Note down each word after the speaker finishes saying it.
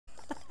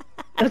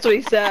That's what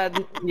he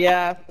said.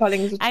 Yeah,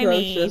 putting's I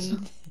atrocious.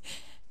 mean,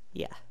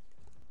 yeah.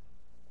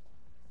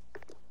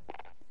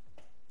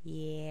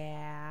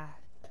 Yeah.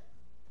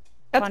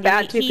 That's Fonda,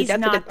 bad too, because he's that's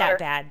a good not that putter.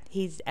 bad.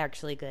 He's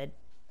actually good.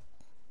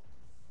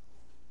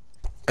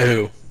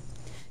 Who?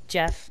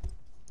 Jeff.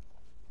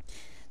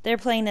 They're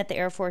playing at the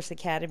Air Force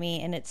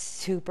Academy, and it's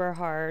super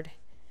hard.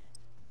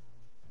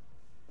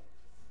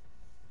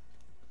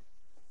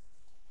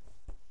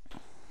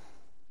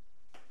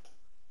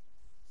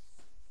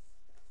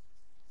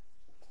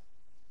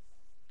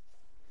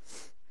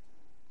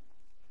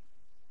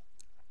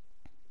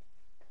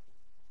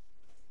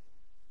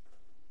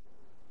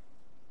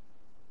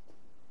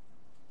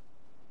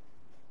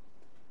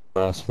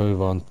 Last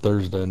move on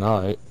Thursday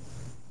night.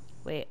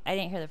 Wait, I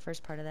didn't hear the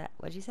first part of that.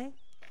 What'd you say?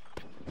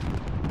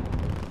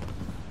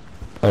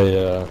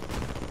 I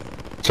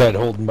tried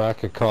holding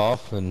back a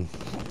cough and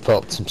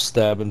felt some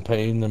stabbing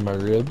pain in my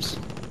ribs.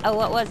 Oh,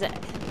 what was it?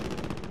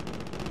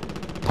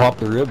 Popped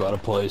the rib out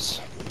of place.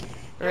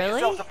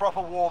 Really? A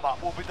proper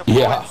warm-up. We'll be deploying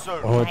Yeah,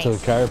 soon. I went to the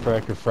Nice.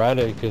 chiropractor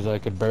Friday because I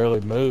could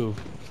barely move.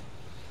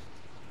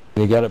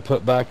 You got it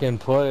put back in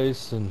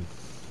place, and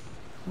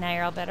Now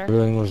you're all better?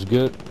 everything was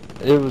good.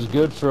 It was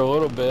good for a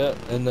little bit,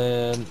 and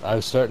then I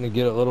was starting to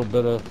get a little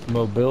bit of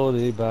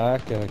mobility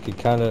back, and I could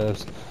kind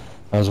of,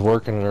 I was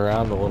working it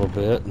around a little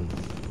bit,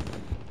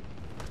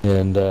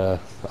 and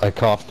I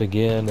coughed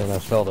again, and I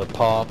felt it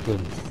pop,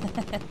 and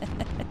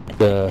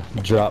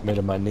dropped me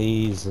to my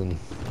knees, and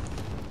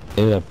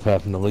ended up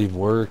having to leave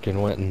work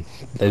and went and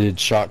they did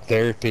shock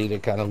therapy to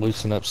kind of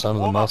loosen up some of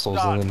the Warm-up muscles,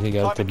 done. and then he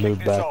got Time to to move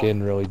kick this back off.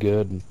 in really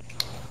good. And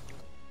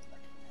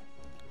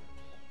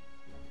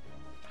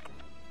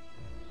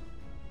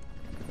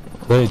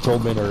then he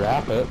told me to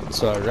wrap it,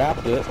 so I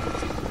wrapped it.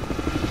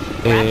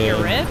 Wrap your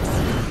And- ribs?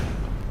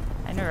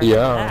 I never heard Yeah.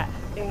 of that.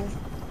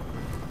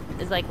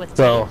 It's like with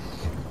So, tape?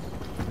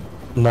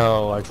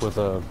 no, like with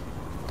a,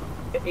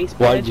 Ace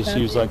well, I bandage just kind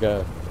of use thing. like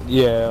a,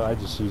 yeah, I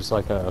just use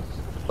like a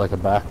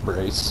back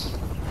brace.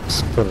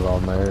 Just put it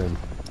on there and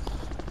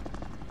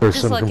for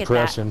Just some look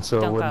compression, at that. so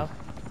it Don't wouldn't, go.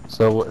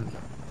 so it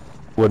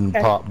wouldn't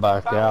Okay. pop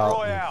back Battle out.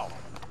 Royale.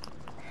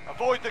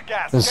 Avoid the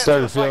gas. And Get to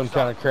started the safe feeling zone.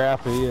 kind of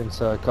crappy, and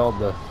so I called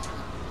the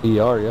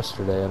ER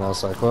yesterday, and I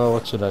was like, well,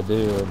 what should I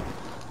do?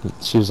 And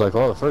she was like,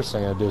 well, the first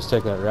thing I do is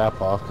take that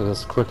wrap off, because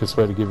that's the quickest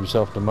way to give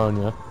yourself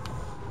pneumonia.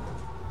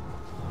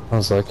 I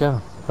was like, yeah,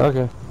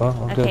 okay, well,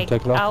 I'll go Okay,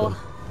 take it off then.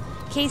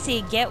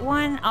 Casey, get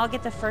one. I'll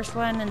get the first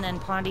one, and then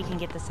Pondy can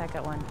get the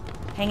second one.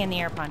 Hang in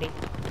the air, Pondy.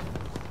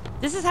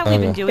 This is how we've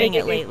been Okay. doing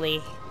it Okay.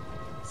 lately.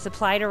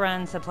 Supply to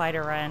run,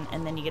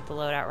 and then you get the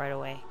loadout right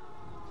away.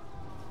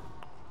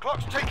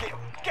 Clock's ticking.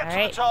 Get to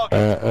Alright. the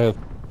target.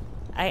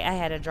 I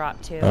had a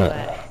drop too,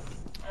 Alright.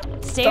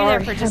 but stay Sorry. there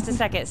for just a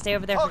second. Stay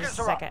over there for Targets just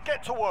a are up. second.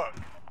 Get to work.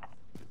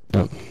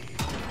 Yep.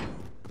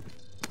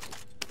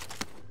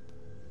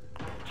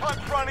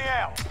 Time's running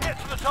out. Get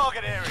to the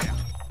target area.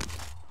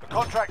 The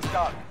contract's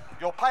done.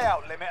 Your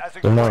payout limit has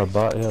There's not a increased.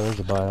 buy, yeah, there's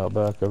a buyout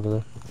back over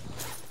there.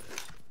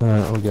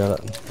 Alright, we got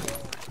it.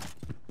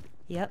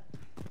 Yep.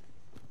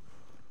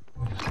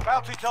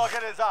 Bounty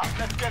target is up.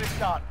 Let's get it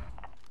done.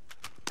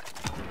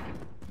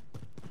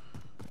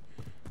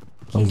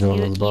 I'm Casey, going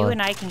to you, the buy. you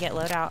and I can get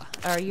loadout.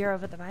 Or you're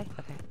over the buy?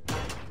 Okay.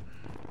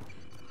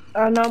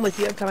 No, I'm with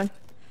you. I'm coming.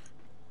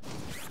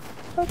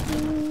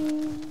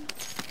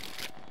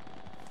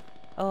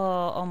 Oh,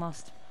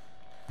 almost.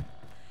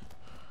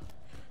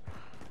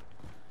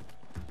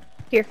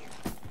 Here.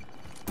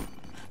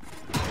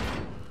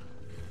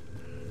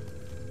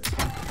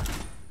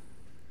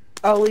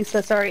 Oh,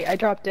 Lisa, sorry, I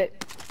dropped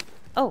it.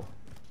 Oh,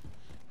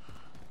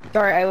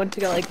 Sorry, I went to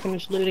go like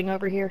finish looting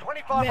over here.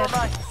 25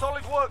 remain.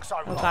 Solid work so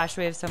oh far. gosh,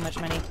 we have so much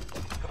money.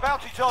 The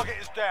bounty target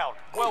is down.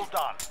 Well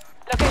done.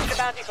 Location the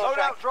bounty Loadout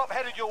contract. drop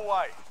headed your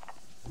way.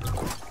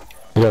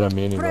 We got a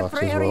mini box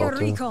Prep as area well, too.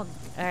 recon.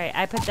 All right,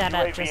 I put that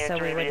up UAV just so we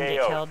entering wouldn't the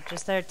get AO. killed.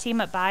 Just their team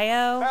at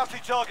Bio. Bounty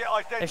target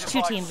identified. There's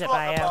two teams at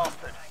Slot the Bio.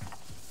 bastard.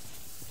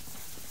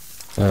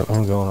 Yeah,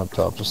 I'm going up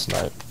top to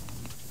snipe.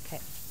 Okay.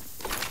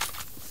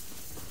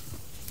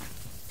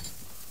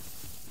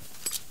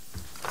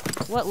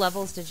 What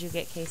levels did you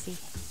get, Casey?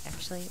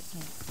 Actually,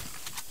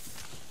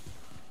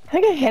 I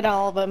think I hit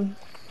all of them.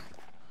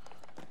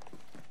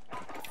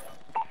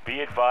 Be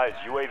advised,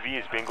 UAV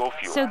is bingo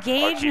fuel. so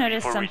Gage RTB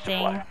noticed for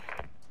something.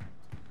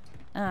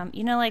 resupply.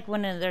 You know, like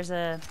when there's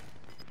a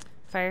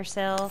fire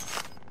sale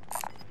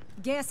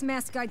Gas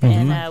mask identified.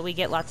 and Mm-hmm. we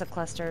get lots of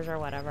clusters or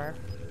whatever.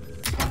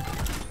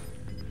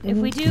 If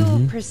we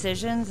do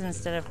precisions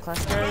instead of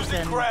clusters,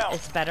 then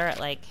it's better at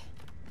like.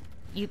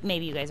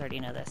 Maybe you guys already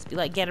know this.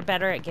 Like, get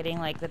better at getting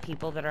like the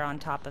people that are on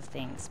top of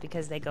things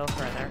because they go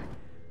further.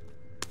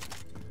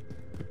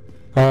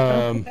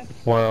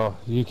 Well,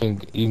 you can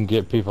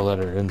get people that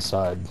are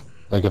inside.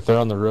 Like if they're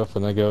on the roof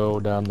and they go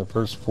down the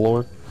first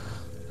floor,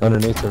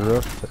 underneath the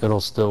roof,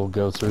 it'll still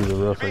go through the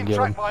roof Being and get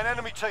tracked them. by an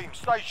enemy team.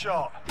 Stay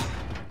sharp.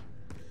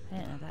 I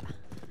didn't know that.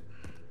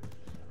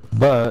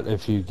 But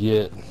if you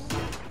get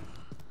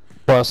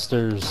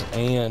clusters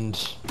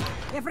and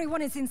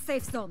Everyone is in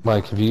safe zone.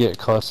 like if you get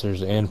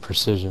clusters and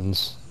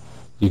precisions,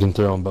 You can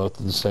throw them both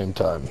at the same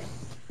time.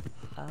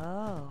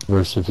 Oh.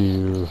 Versus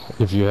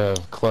if you have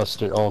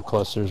all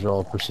clusters or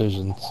all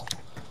precisions,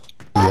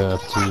 you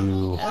have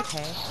to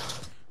Okay.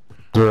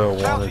 throw one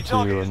or Bounty two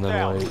target is and then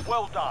down. wait.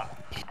 Well done.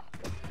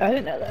 I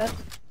didn't know that.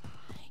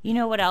 You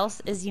know what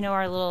else is, you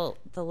know,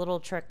 the little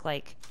trick,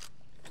 like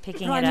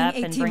picking it Running up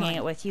and 18 bringing line.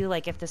 it with you,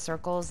 like if the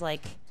circle's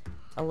like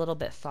a little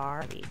bit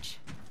far each.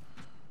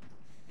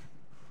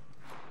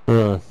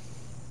 Really?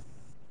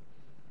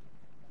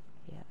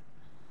 Yeah.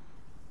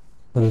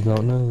 I did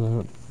not know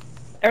that.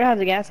 Everyone has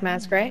a gas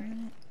mask, right?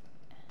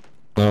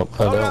 Nope,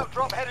 I don't. Loadout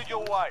drop headed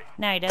your way.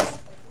 Now he does.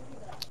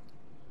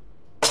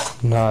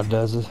 Nah,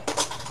 does it?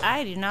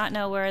 I do not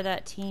know where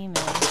that team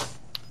is.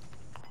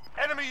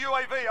 Enemy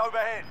UAV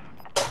overhead.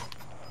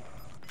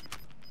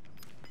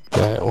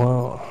 Okay,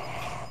 well,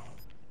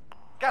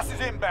 Gas is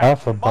inbound.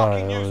 Alpha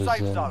Marking Bio new is safe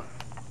in. zone.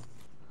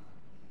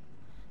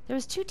 There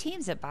was 2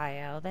 teams at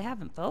Bio. They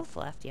haven't both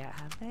left yet,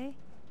 have they?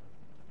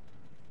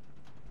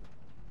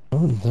 I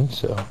wouldn't think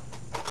so.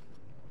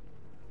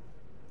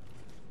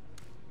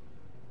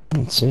 I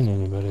haven't seen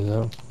anybody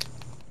though.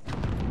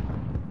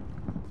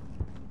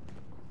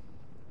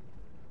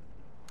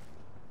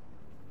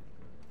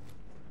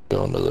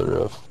 Going to the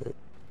roof.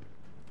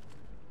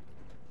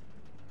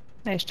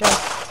 Nice job.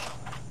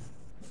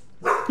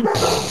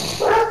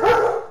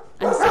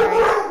 I'm sorry.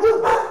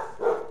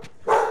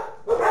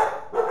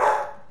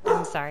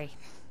 I'm sorry.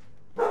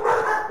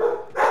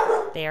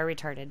 They are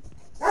retarded.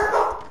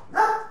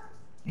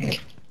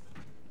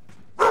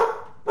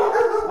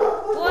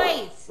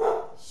 Boys!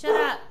 Shut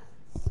up!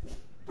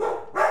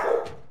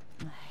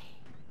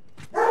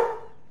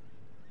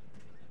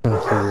 Trying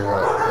to figure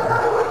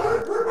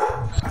out.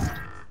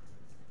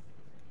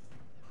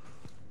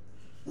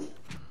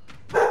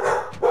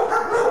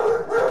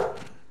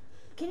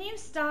 Can you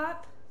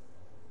stop?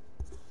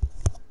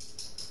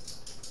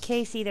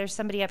 Casey, there's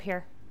somebody up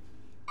here.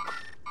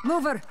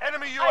 Mover.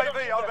 Enemy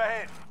UAV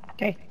overhead.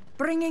 Okay.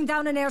 Bringing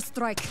down an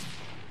airstrike.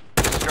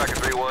 Striker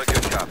 3-1,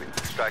 good copy.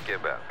 Strike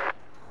inbound.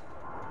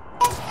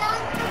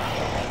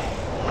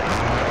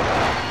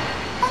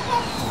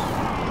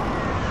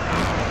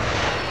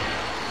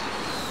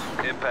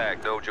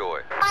 Impact, no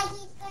joy. I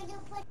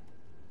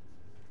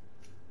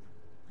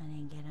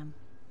didn't get him.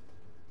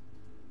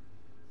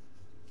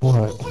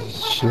 What?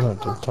 She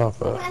went to the top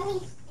of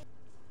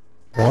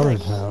water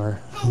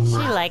tower. She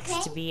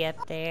likes to be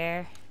up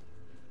there.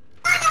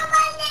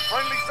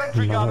 Friendly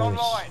sentry gun Nice.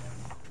 online.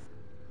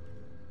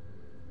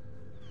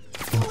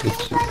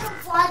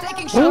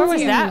 Where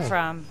was that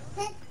from?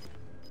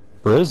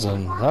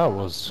 Prison. That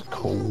was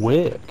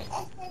quick.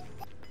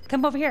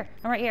 Come over here.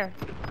 I'm right here.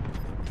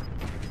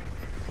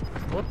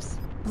 Whoops.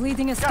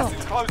 Bleeding is Gas stopped.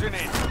 is closing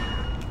in.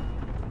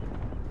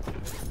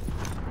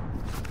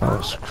 That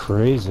was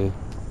crazy.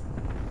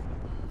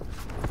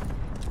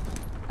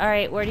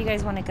 Alright, where do you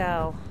guys want to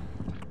go?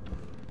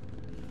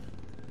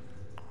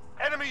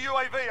 Enemy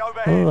UAV I don't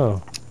overhead.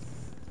 know.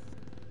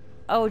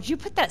 Oh, did you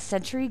put that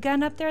sentry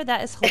gun up there?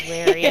 That is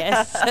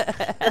hilarious.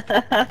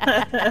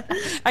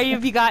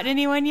 Have you gotten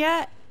anyone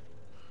yet?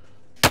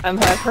 I've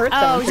heard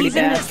Oh, them pretty he's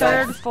in the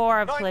bad, 3rd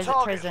floor of 9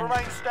 targets prison.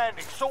 remain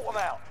standing. Sort them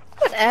out.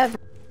 but whatever.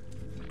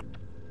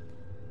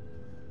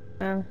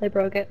 Oh, they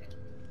broke it.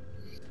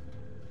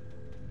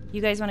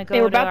 You guys want to go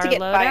They were to about our to get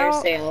fire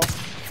loadout? sale.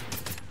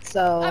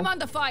 So I'm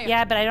under fire.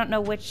 Yeah, but I don't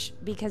know which,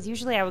 because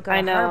usually I would go I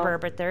to know. Harbor,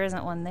 but there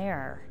isn't one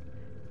there.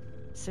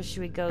 So should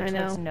we go I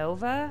towards know.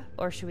 Nova,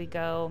 or should we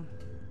go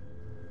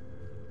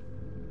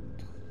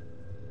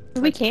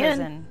we towards can.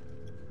 prison?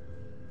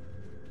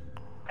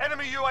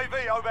 Enemy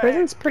UAV overhead.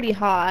 Prison's pretty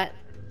hot.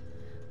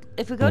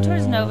 If we go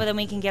towards Nova, then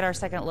we can get our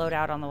second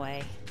loadout on the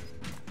way.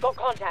 Got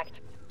contact.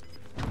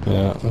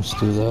 Yeah, let's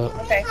do that.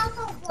 Okay.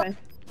 Fine.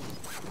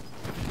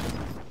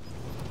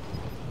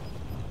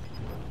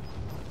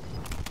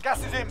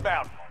 Gas is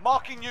inbound.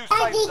 Marking new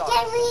safe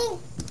zone.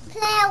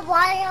 Play a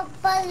water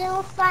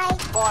balloon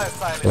fight. Fire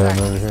sale is Yeah, I'm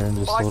active. over here in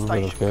just a Buy little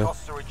bit, station okay?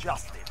 costs are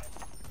adjusted.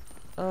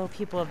 Oh,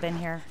 people have been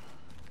here.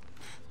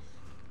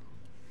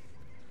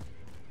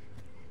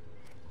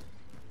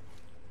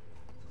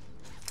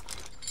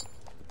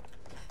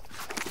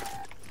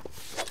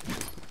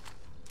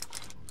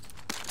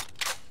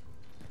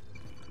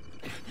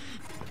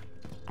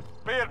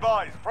 Be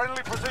advised,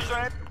 friendly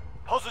precision.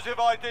 Positive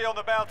ID on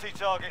the bounty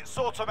target.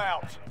 Sort them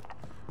out.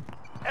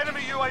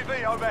 Enemy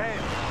UAV overhead.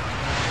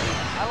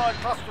 Allied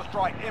cluster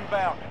strike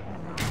inbound.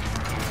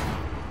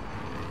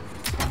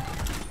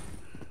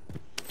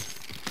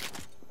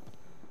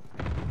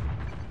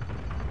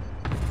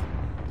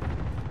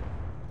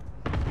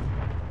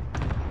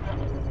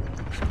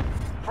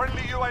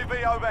 Friendly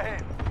UAV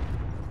overhead.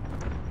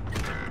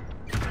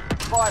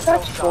 Fire That's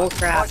sale done. bull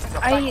crap. Prices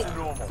are back to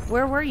normal.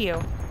 Where were you?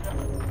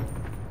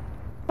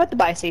 I'm at the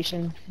buy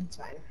station. It's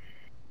fine.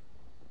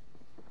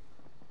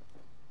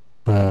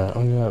 Alright,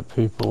 we got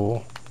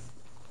people.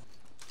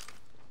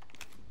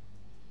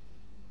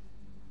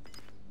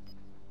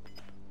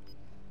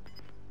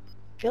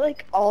 I feel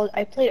like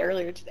I played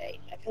earlier today.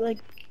 I feel like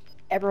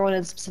everyone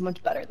is so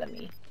much better than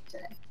me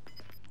today.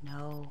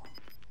 No.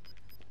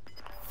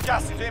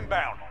 Gas is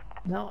inbound.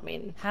 No, I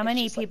mean. How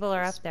many people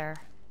are up there?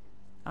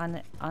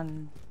 On.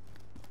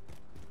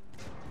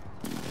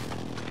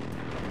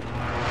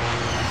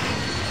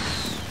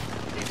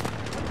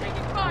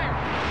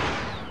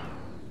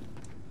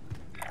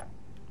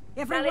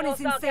 Everyone is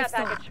in safe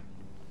zone.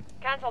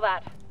 Cancel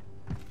that.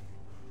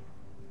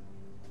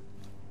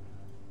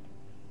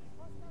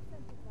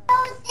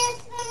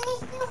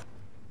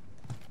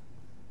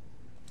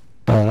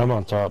 Alright, I'm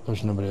on top.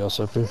 There's nobody else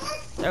up here.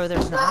 Oh,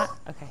 there's not?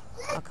 Okay,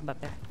 I'll come up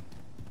there.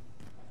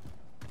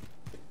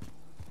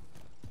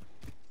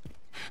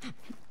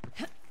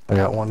 I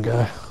got one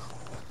guy.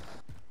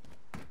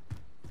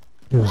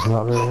 He was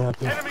not very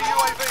happy. Enemy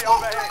UAV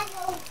overhead.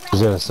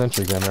 He's got a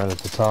sentry gun right at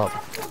the top.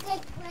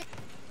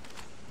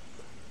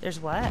 There's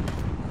what?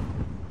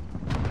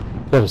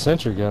 Got a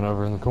sentry gun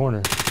over in the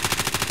corner.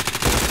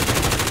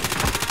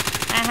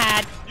 I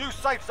had. New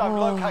safe zone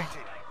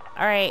located.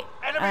 Alright.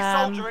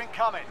 Enemy soldier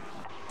incoming.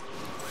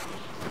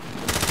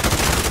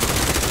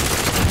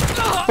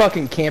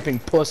 Fucking camping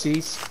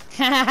pussies.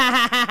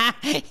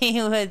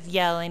 He was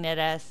yelling at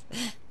us.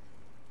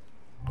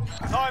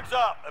 Time's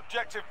up.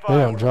 Objective They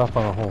don't failed. drop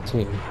on a whole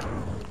team.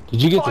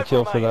 Did you get the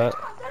kill for that?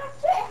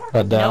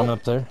 That down Nope.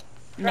 up there?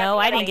 No,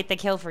 I didn't get the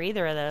kill for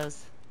either of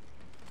those.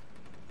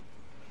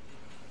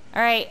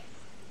 Alright.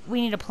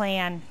 We need a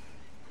plan.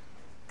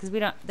 Cause we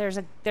don't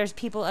there's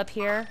people up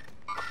here.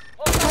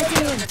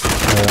 Yeah.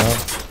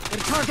 They're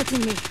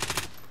targeting me.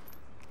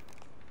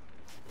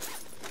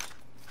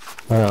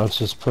 Alright, let's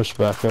just push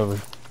back over.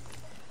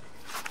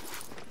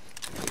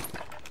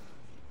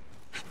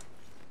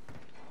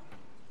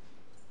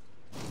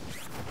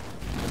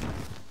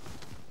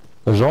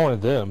 There's only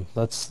them.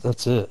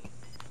 That's it.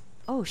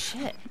 Oh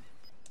shit.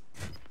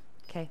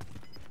 Okay.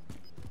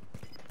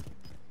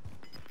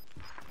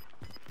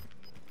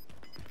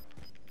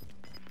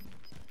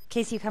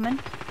 Casey, you coming?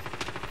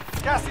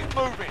 Gas is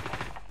moving.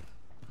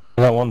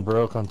 That one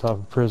broke on top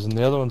of prison.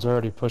 The other one's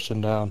already pushing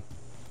down.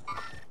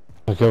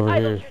 Like over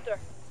here.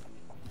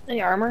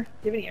 Any armor?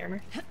 Do you have any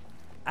armor?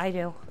 I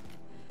do.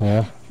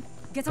 Yeah.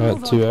 Get I a got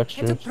move 2 on. Get a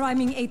extras.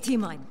 priming AT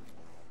mine.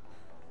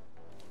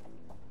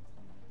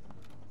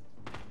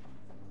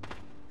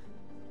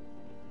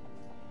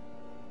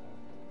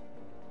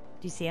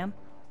 Do you see him?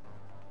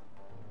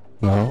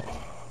 No.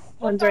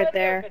 One's right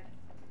there.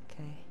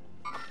 Okay.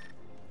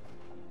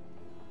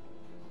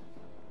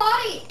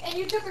 Body, and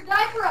you took her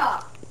diaper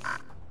off.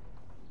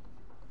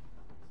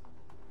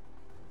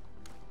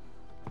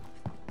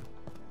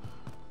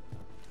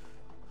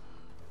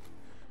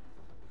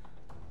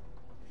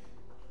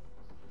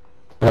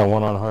 Got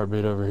one on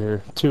heartbeat over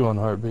here. 2 on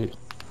heartbeat.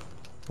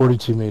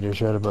 42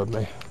 meters right above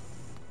me.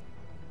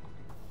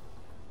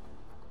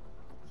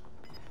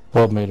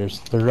 12 meters.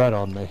 They're right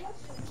on me.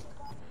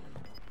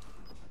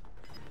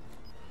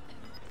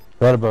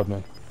 Right above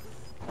me.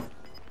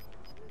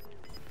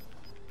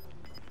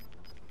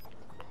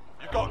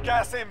 You've got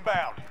gas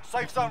inbound.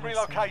 Safe zone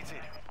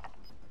relocated.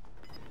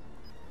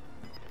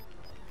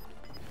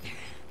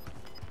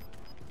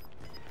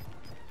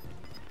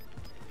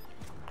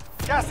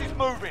 Gas is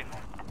moving.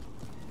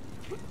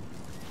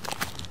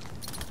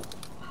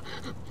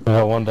 I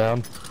got 1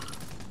 down.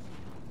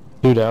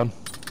 2 down.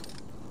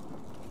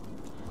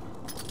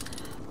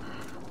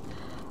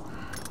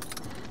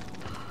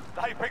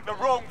 They picked the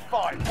wrong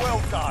fight.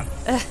 Well done.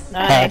 Nice.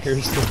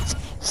 Hackers.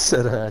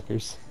 Set of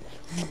hackers.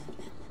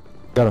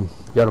 Got them.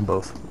 Got them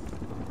both.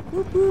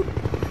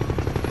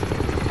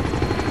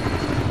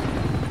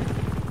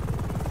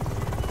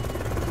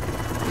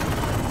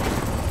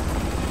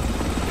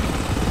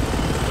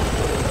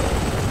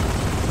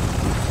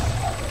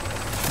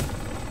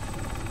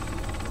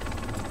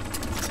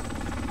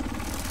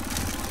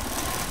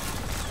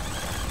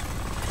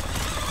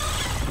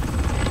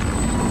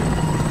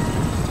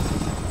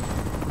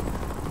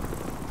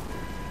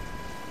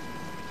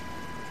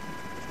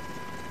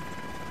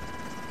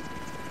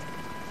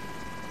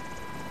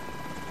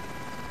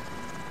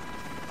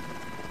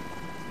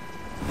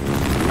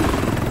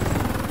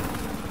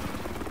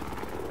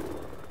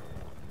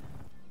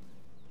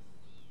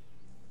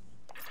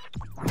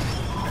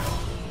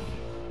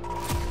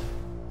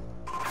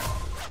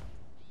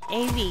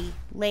 AV,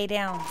 lay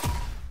down.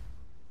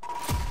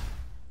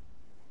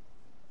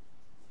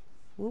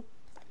 Whoop.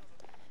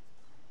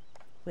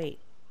 Wait,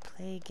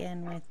 play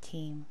again with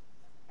team.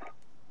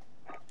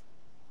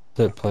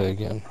 Did play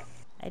again.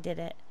 I did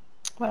it.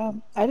 Wow,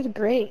 I did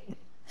great.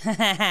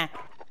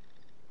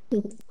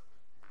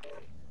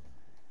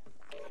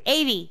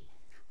 AV,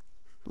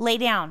 lay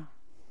down.